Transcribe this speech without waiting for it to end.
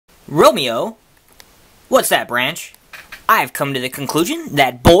Romeo? What's that, Branch? I've come to the conclusion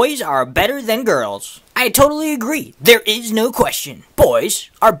that boys are better than girls. I totally agree. There is no question. Boys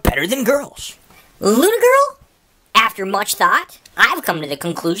are better than girls. Luna Girl? After much thought, I've come to the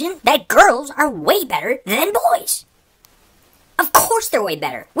conclusion that girls are way better than boys. Of course they're way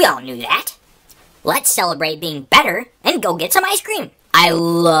better. We all knew that. Let's celebrate being better and go get some ice cream. I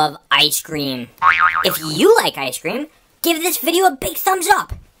love ice cream. If you like ice cream, give this video a big thumbs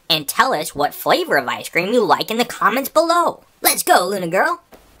up. And tell us what flavor of ice cream you like in the comments below. Let's go, Luna Girl.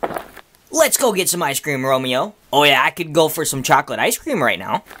 Let's go get some ice cream, Romeo. Oh yeah, I could go for some chocolate ice cream right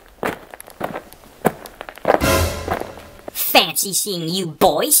now. Fancy seeing you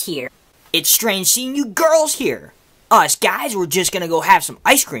boys here. It's strange seeing you girls here. Us guys were just gonna go have some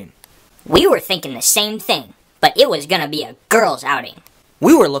ice cream. We were thinking the same thing, but it was gonna be a girls' outing.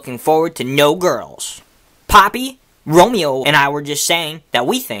 We were looking forward to no girls. Poppy, Romeo and I were just saying that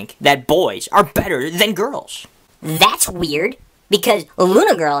we think that boys are better than girls. That's weird, because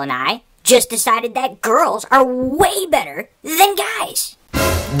Luna Girl and I just decided that girls are way better than guys.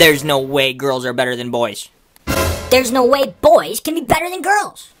 There's no way girls are better than boys. There's no way boys can be better than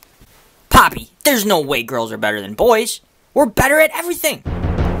girls. Poppy, there's no way girls are better than boys. We're better at everything.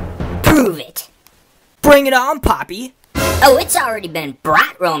 Prove it. Bring it on, Poppy. Oh, it's already been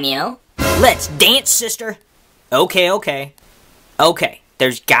brought, Romeo. Let's dance, sister. Okay,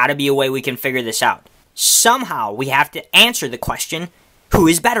 there's gotta be a way we can figure this out. Somehow we have to answer the question, who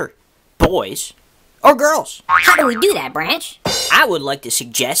is better, boys or girls? How do we do that, Branch? I would like to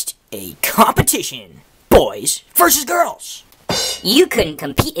suggest a competition. Boys versus girls. You couldn't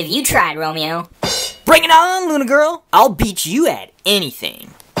compete if you tried, Romeo. Bring it on, Luna Girl. I'll beat you at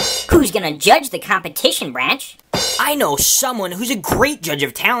anything. Who's gonna judge the competition, Branch? I know someone who's a great judge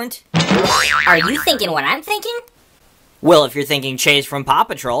of talent. Are you thinking what I'm thinking? Well, if you're thinking Chase from Paw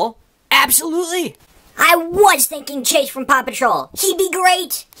Patrol, absolutely. I was thinking Chase from Paw Patrol. He'd be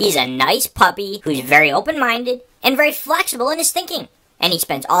great. He's a nice puppy who's very open-minded and very flexible in his thinking. And he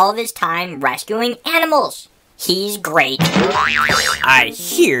spends all of his time rescuing animals. He's great. I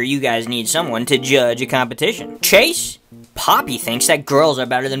hear you guys need someone to judge a competition. Chase, Poppy thinks that girls are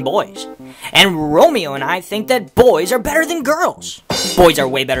better than boys. And Romeo and I think that boys are better than girls. Boys are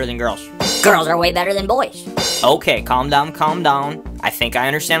way better than girls. Girls are way better than boys. Okay, calm down. I think I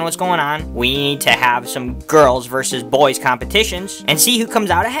understand what's going on. We need to have some girls versus boys competitions and see who comes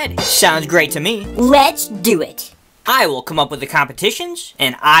out ahead. Sounds great to me. Let's do it. I will come up with the competitions,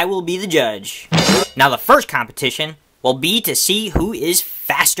 and I will be the judge. Now the first competition will be to see who is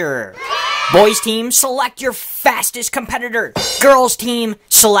faster. Boys team, select your fastest competitor. Girls team,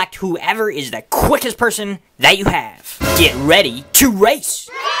 select whoever is the quickest person that you have. Get ready to race.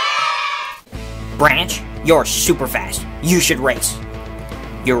 Branch, you're super fast. You should race.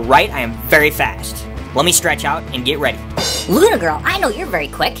 You're right, I am very fast. Let me stretch out and get ready. Luna Girl, I know you're very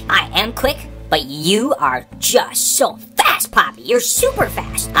quick. I am quick. But you are just so fast, Poppy. You're super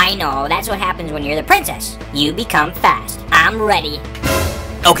fast. I know, that's what happens when you're the princess. You become fast. I'm ready.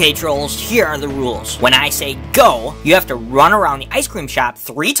 Okay, trolls, here are the rules. When I say go, you have to run around the ice cream shop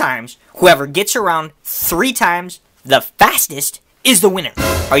 3 times. Whoever gets around 3 times the fastest is the winner.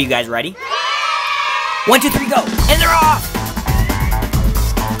 Are you guys ready? 1, 2, 3, go. And they're off!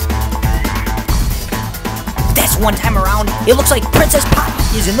 That's 1 time around. It looks like Princess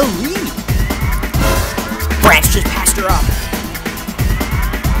Poppy is in the lead. Branch just passed her up.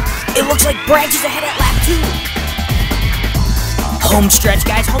 It looks like Branch is ahead at lap 2. Home stretch,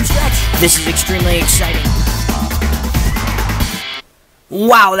 guys, home stretch. This is extremely exciting.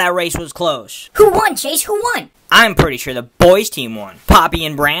 Wow, that race was close. Who won, Chase? Who won? I'm pretty sure the boys team won. Poppy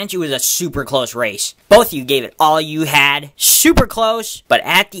and Branch, it was a super close race. Both of you gave it all you had. Super close, but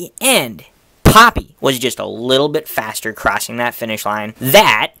at the end, Poppy was just a little bit faster crossing that finish line.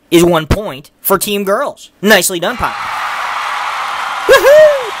 That is 1 point for Team Girls. Nicely done, Poppy.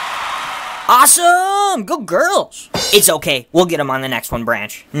 Woohoo! Awesome! Go girls! It's okay, we'll get them on the next one,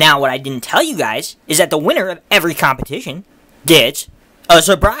 Branch. Now, what I didn't tell you guys is that the winner of every competition gets a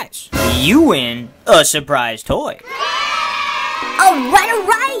surprise. You win a surprise toy.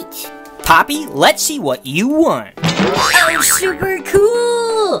 Alright! Poppy, let's see what you won. Oh, super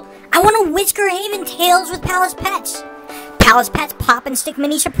cool! I want a Whisker Haven Tales with Palace Pets. Palace Pets pop and stick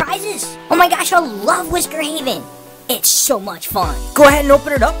mini surprises. Oh my gosh, I love Whisker Haven. It's so much fun. Go ahead and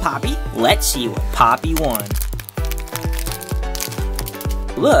open it up, Poppy. Let's see what Poppy won.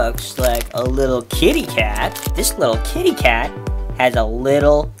 Looks like a little kitty cat. This little kitty cat has a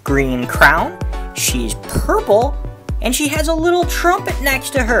little green crown. She's purple, and she has a little trumpet next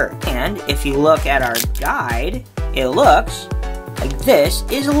to her. And if you look at our guide, it looks like this,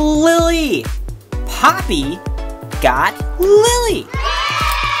 is Lily. Poppy got Lily.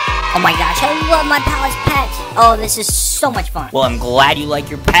 Oh my gosh, I love my palace pet. Oh, this is so much fun. Well, I'm glad you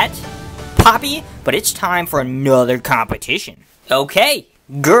like your pet, Poppy, but it's time for another competition. Okay,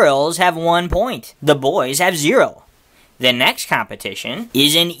 girls have 1 point. The boys have 0. The next competition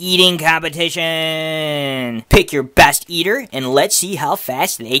is an eating competition. Pick your best eater and let's see how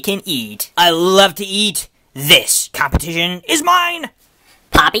fast they can eat. I love to eat. This competition is mine.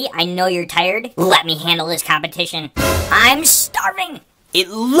 Poppy, I know you're tired. Let me handle this competition. I'm starving. It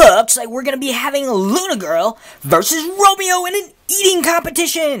looks like we're gonna be having Luna Girl versus Romeo in an eating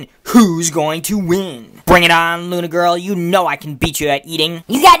competition. Who's going to win? Bring it on, Luna Girl. You know I can beat you at eating.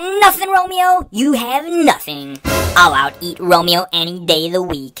 You got nothing, Romeo. You have nothing. I'll out-eat Romeo any day of the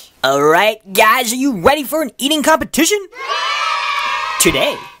week. Alright, guys, are you ready for an eating competition?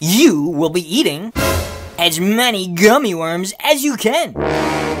 Today, you will be eating as many gummy worms as you can.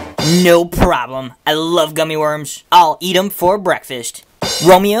 No problem. I love gummy worms. I'll eat them for breakfast.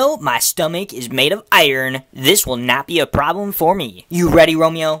 Romeo, my stomach is made of iron. This will not be a problem for me. You ready,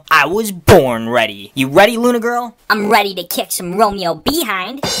 Romeo? I was born ready. You ready, Luna Girl? I'm ready to kick some Romeo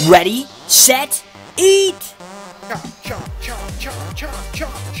behind. Ready, set, eat! Chop, chop, chop, chop,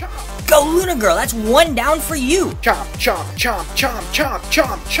 chop, chop. Go, Luna Girl, that's 1 down for you. Chop, chop, chop, chop, chop,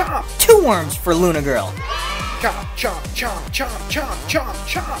 chop, chop. 2 worms for Luna Girl. Chop, chop, chop, chop, chop, chop,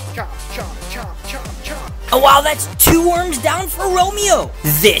 chop, chop, chop, chop, chop, chop. Oh wow, that's 2 worms down for Romeo.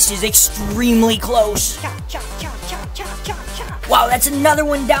 This is extremely close. Chop, chop, chop, chop, chop, chop, chop. Wow, that's another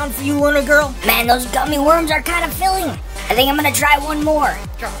 1 down for you, Luna Girl. Man, those gummy worms are kind of filling. I think I'm gonna try one more.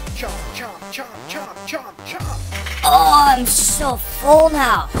 Chop, chop, chop, chop, chop, chop, chop. Oh, I'm so full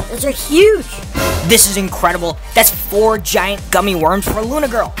now. Those are huge. This is incredible. That's 4 giant gummy worms for Luna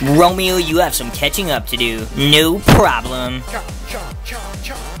Girl. Romeo, you have some catching up to do. No problem. Chop, chop, chop,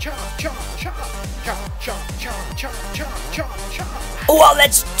 chop, chop, chop, chop. Chop, chop, chop, chop, chop, chop, chop. Oh, wow,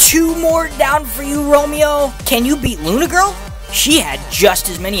 that's 2 more down for you, Romeo. Can you beat Luna Girl? She had just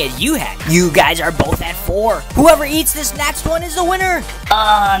as many as you had. You guys are both at 4. Whoever eats this next one is the winner. Oh,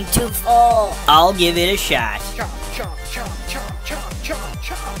 I'm too full. I'll give it a shot. Chop, chop, chop, chop, chop, chop,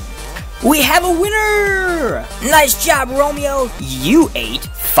 chop. We have a winner! Nice job, Romeo. You ate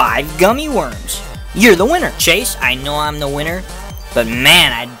 5 gummy worms. You're the winner. Chase, I know I'm the winner, but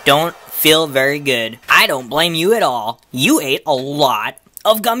man, I don't feel very good. I don't blame you at all. You ate a lot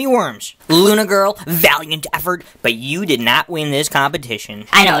of gummy worms. Luna Girl, valiant effort, but you did not win this competition.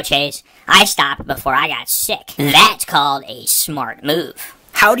 I know, Chase. I stopped before I got sick. That's called a smart move.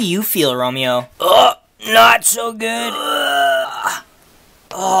 How do you feel, Romeo? Not so good.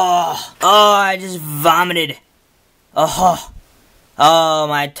 I just vomited.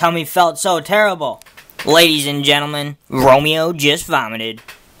 My tummy felt so terrible. Ladies and gentlemen, Romeo just vomited.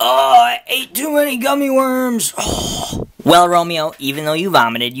 I ate too many gummy worms. Well, Romeo, even though you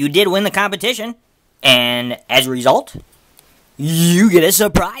vomited, you did win the competition. And as a result, you get a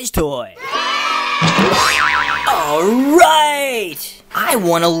surprise toy. Alright! I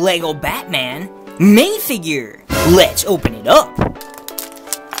won a Lego Batman minifigure. Let's open it up.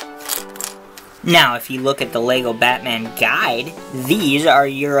 Now, if you look at the Lego Batman guide, these are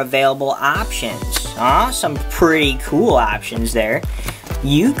your available options. Some pretty cool options there.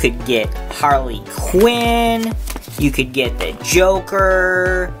 You could get Harley Quinn, you could get the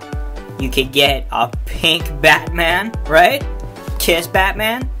Joker, you could get a pink Batman, right? Kiss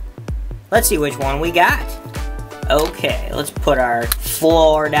Batman. Let's see which one we got. Okay, let's put our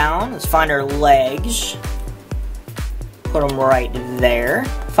floor down. Let's find our legs. Put them right there.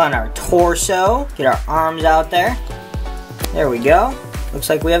 Find our torso. Get our arms out there. There we go. Looks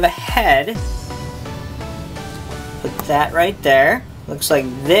like we have a head. Put that right there. Looks like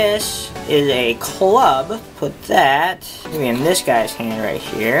this is a club. Put that maybe in this guy's hand right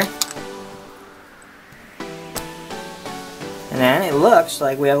here. And then it looks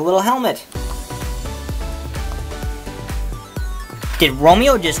like we have a little helmet. Did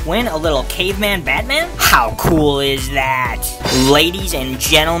Romeo just win a little caveman Batman? How cool is that? Ladies and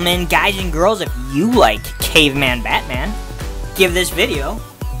gentlemen, guys and girls, if you like caveman Batman, give this video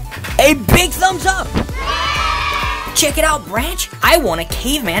a big thumbs up. Check it out, Branch. I won a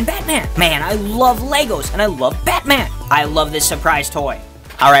caveman Batman. Man, I love Legos and I love Batman. I love this surprise toy.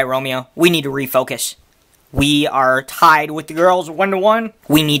 All right, Romeo, we need to refocus. We are tied with the girls 1-1.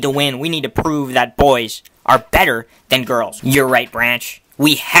 We need to win. We need to prove that boys are better than girls. You're right, Branch.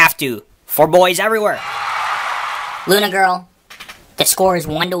 We have to. For boys everywhere. Luna Girl, the score is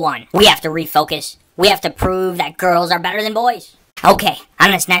 1-1. We have to refocus. We have to prove that girls are better than boys. Okay,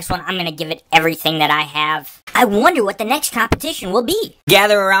 on this next one, I'm gonna give it everything that I have. I wonder what the next competition will be.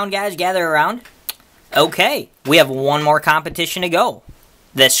 Gather around, guys, gather around. Okay, we have one more competition to go.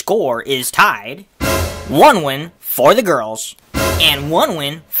 The score is tied. 1 win for the girls, and 1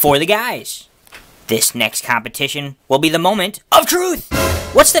 win for the guys. This next competition will be the moment of truth.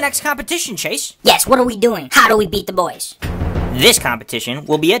 What's the next competition, Chase? Yes, what are we doing? How do we beat the boys? This competition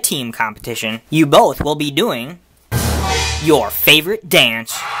will be a team competition. You both will be doing your favorite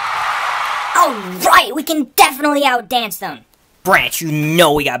dance. Alright, we can definitely outdance them. Branch, you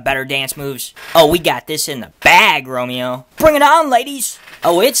know we got better dance moves. Oh, we got this in the bag, Romeo. Bring it on, ladies.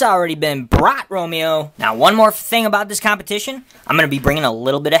 Oh, it's already been brought, Romeo. Now, one more thing about this competition. I'm going to be bringing a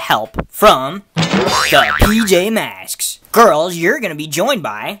little bit of help from the PJ Masks. Girls, you're going to be joined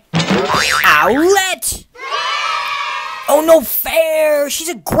by Owlette. Oh, no fair. She's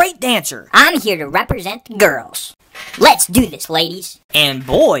a great dancer. I'm here to represent the girls. Let's do this, ladies. And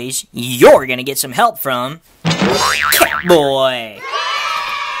boys, you're going to get some help from Catboy.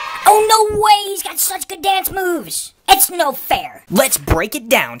 Oh, no way! He's got such good dance moves! It's no fair! Let's break it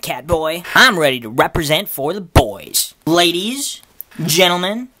down, Catboy. I'm ready to represent for the boys. Ladies,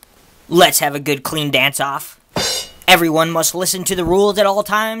 gentlemen, let's have a good clean dance-off. Everyone must listen to the rules at all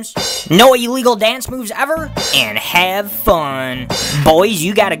times. No illegal dance moves ever, and have fun. Boys,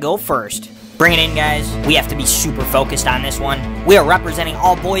 you gotta go first. Bring it in, guys. We have to be super focused on this one. We are representing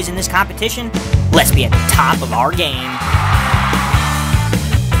all boys in this competition. Let's be at the top of our game.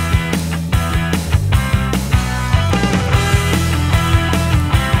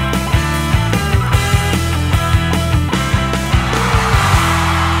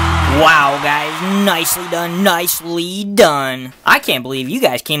 Wow, guys, nicely done, nicely done. I can't believe you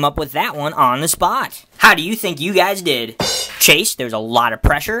guys came up with that one on the spot. How do you think you guys did? Chase, there's a lot of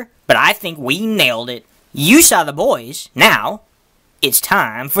pressure, but I think we nailed it. You saw the boys. Now, it's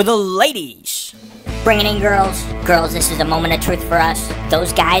time for the ladies. Bring it in, girls. Girls, this is a moment of truth for us.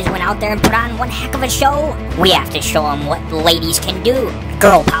 Those guys went out there and put on one heck of a show. We have to show them what ladies can do.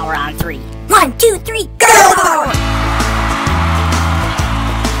 Girl power on 3. 1, 2, 3, girl power!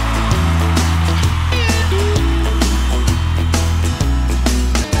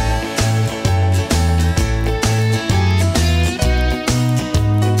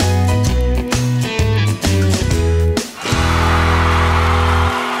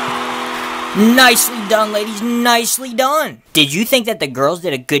 Nicely done, ladies, nicely done. Did you think that the girls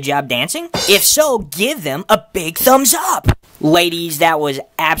did a good job dancing? If so, give them a big thumbs up. Ladies, that was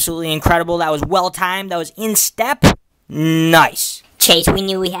absolutely incredible. That was well-timed. That was in step. Nice. Chase, we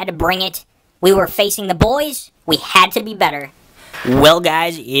knew we had to bring it. We were facing the boys. We had to be better. Well,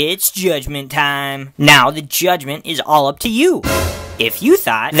 guys, it's judgment time. Now, the judgment is all up to you. If you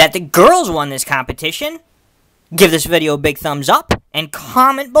thought that the girls won this competition, give this video a big thumbs up and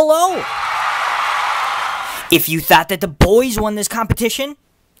comment below. If you thought that the boys won this competition,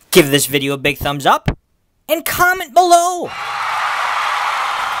 give this video a big thumbs up and comment below.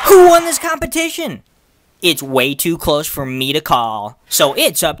 Who won this competition? It's way too close for me to call, so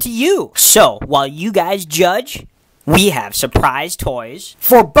it's up to you. So, while you guys judge, we have surprise toys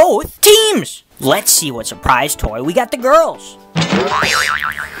for both teams. Let's see what surprise toy we got the girls.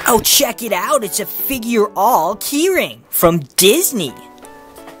 Oh, check it out. It's a figure-all keyring from Disney.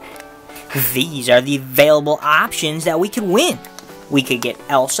 These are the available options that we could win. We could get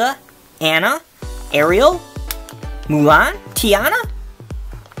Elsa, Anna, Ariel, Mulan, Tiana,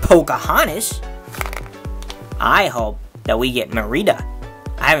 Pocahontas. I hope that we get Merida.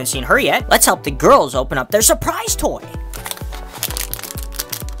 I haven't seen her yet. Let's help the girls open up their surprise toy.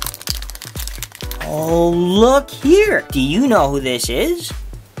 Oh, look here. Do you know who this is?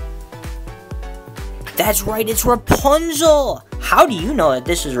 That's right, it's Rapunzel. How do you know that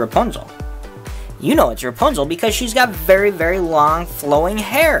this is Rapunzel? You know it's Rapunzel because she's got very, very long flowing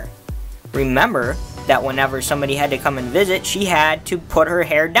hair. Remember that whenever somebody had to come and visit, she had to put her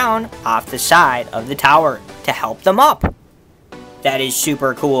hair down off the side of the tower to help them up. That is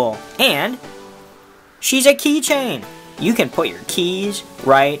super cool. And she's a keychain. You can put your keys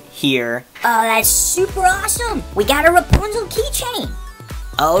right here. Oh, that's super awesome. We got a Rapunzel keychain.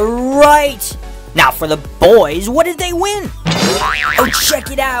 Alright. Now for the boys, what did they win? Oh, check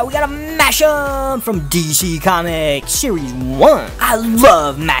it out. We got a Mash'em from DC Comics Series 1. I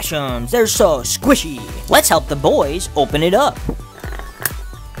love Mash'ems. They're so squishy. Let's help the boys open it up.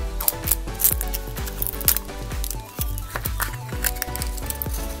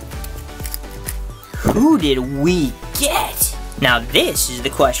 Who did we get? Now this is the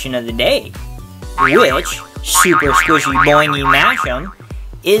question of the day. Which super squishy boingy Mash'em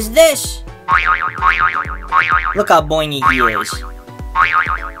is this? Look how boingy he is.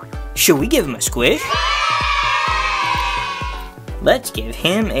 Should we give him a squish? Let's give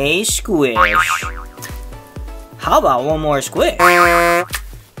him a squish. How about one more squish?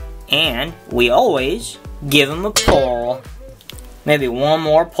 And we always give him a pull. Maybe one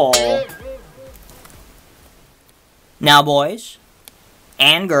more pull. Now, boys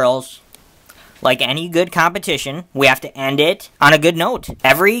and girls, like any good competition, we have to end it on a good note.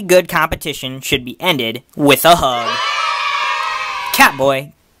 Every good competition should be ended with a hug.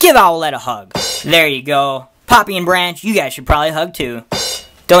 Catboy, give Owlette a hug. There you go. Poppy and Branch, you guys should probably hug too.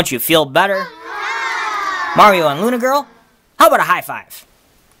 Don't you feel better? Mario and Luna Girl, how about a high five?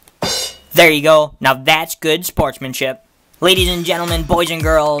 There you go. Now that's good sportsmanship. Ladies and gentlemen, boys and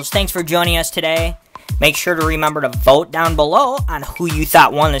girls, thanks for joining us today. Make sure to remember to vote down below on who you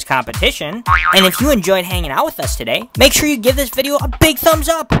thought won this competition. And if you enjoyed hanging out with us today, make sure you give this video a big thumbs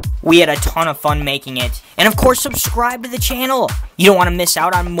up. We had a ton of fun making it. And of course, subscribe to the channel. You don't want to miss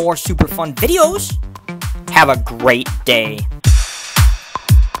out on more super fun videos. Have a great day.